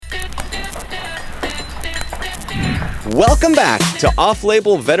Welcome back to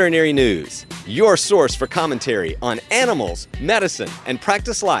Off-Label Veterinary News, your source for commentary on animals, medicine, and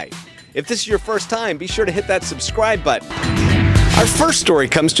practice life. If this is your first time, be sure to hit that subscribe button. Our first story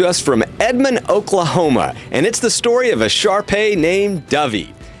comes to us from Edmond, Oklahoma, and it's the story of a Shar-Pei named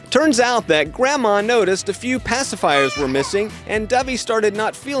Dovey. Turns out that Grandma noticed a few pacifiers were missing, and Dovey started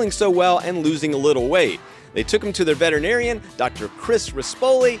not feeling so well and losing a little weight. They took him to their veterinarian, Dr. Chris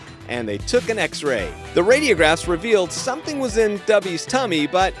Rispoli, and they took an x-ray. The radiographs revealed something was in Dovey's tummy,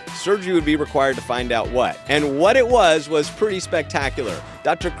 but surgery would be required to find out what. And what it was pretty spectacular.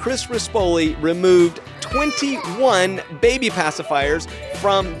 Dr. Chris Rispoli removed 21 baby pacifiers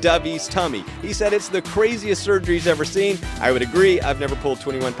from Dovey's tummy. He said it's the craziest surgery he's ever seen. I would agree. I've never pulled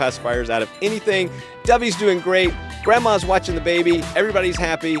 21 pacifiers out of anything. Dovey's doing great. Grandma's watching the baby. Everybody's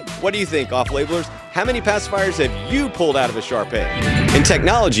happy. What do you think, off-labelers? How many pacifiers have you pulled out of a Shar-Pei? In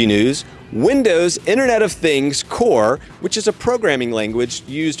technology news, Windows Internet of Things Core, which is a programming language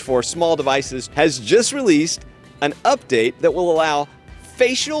used for small devices, has just released an update that will allow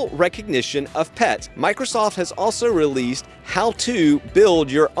facial recognition of pets. Microsoft has also released how to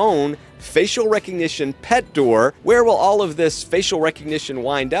build your own facial recognition pet door. Where will all of this facial recognition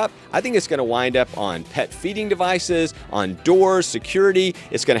wind up? I think it's going to wind up on pet feeding devices, on doors, security.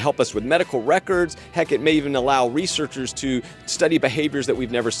 It's going to help us with medical records. Heck, it may even allow researchers to study behaviors that we've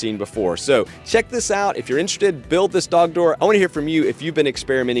never seen before. So check this out. If you're interested, build this dog door. I want to hear from you if you've been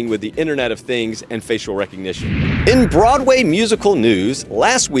experimenting with the Internet of Things and facial recognition. In Broadway musical news,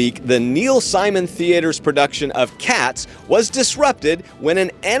 last week, the Neil Simon Theater's production of Cats was disrupted when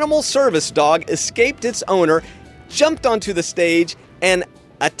an animal service dog escaped its owner, jumped onto the stage, and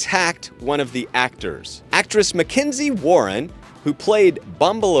attacked one of the actors. Actress Mackenzie Warren, who played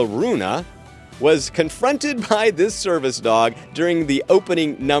Bambalaruna, was confronted by this service dog during the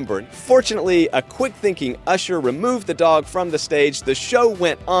opening number. Fortunately, a quick-thinking usher removed the dog from the stage. The show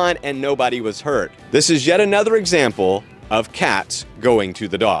went on and nobody was hurt. This is yet another example of cats going to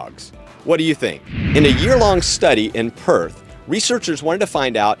the dogs. What do you think? In a year-long study in Perth, researchers wanted to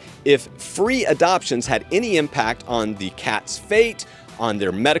find out if free adoptions had any impact on the cat's fate, on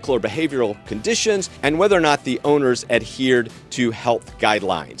their medical or behavioral conditions, and whether or not the owners adhered to health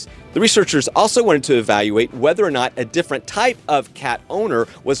guidelines. The researchers also wanted to evaluate whether or not a different type of cat owner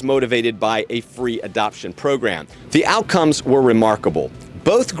was motivated by a free adoption program. The outcomes were remarkable.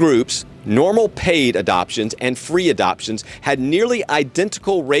 Both groups, normal paid adoptions and free adoptions, had nearly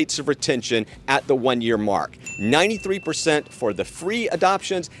identical rates of retention at the 1-year mark. 93% for the free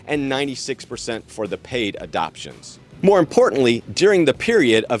adoptions and 96% for the paid adoptions. More importantly, during the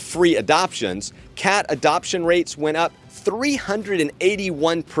period of free adoptions, cat adoption rates went up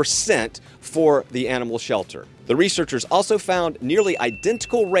 381% for the animal shelter. The researchers also found nearly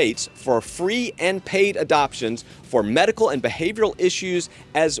identical rates for free and paid adoptions for medical and behavioral issues,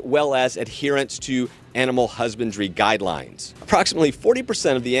 as well as adherence to animal husbandry guidelines. Approximately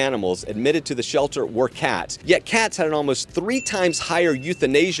 40% of the animals admitted to the shelter were cats, yet cats had an almost 3 times higher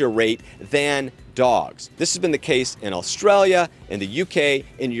euthanasia rate than dogs. This has been the case in Australia, in the UK,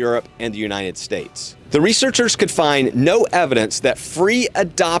 in Europe, and the United States. The researchers could find no evidence that free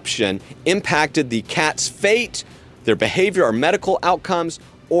adoption impacted the cat's fate, their behavior or medical outcomes,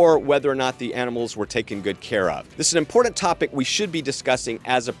 or whether or not the animals were taken good care of. This is an important topic we should be discussing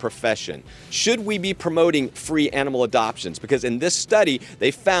as a profession. Should we be promoting free animal adoptions? Because in this study, they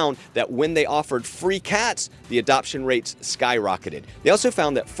found that when they offered free cats, the adoption rates skyrocketed. They also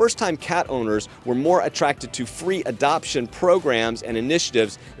found that first-time cat owners were more attracted to free adoption programs and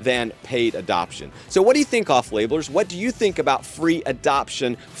initiatives than paid adoption. So what do you think, off-labelers? What do you think about free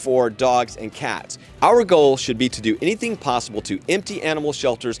adoption for dogs and cats? Our goal should be to do anything possible to empty animal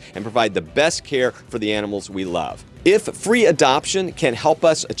shelters and provide the best care for the animals we love. If free adoption can help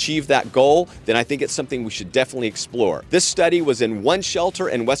us achieve that goal, then I think it's something we should definitely explore. This study was in one shelter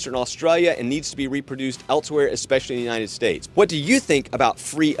in Western Australia and needs to be reproduced elsewhere, especially in the United States. What do you think about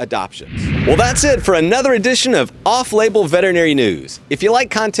free adoptions? Well, that's it for another edition of Off-Label Veterinary News. If you like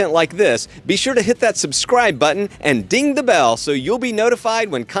content like this, be sure to hit that subscribe button and ding the bell so you'll be notified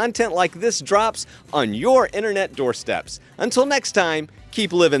when content like this drops on your internet doorsteps. Until next time,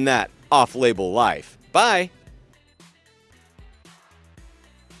 keep living that off-label life. Bye.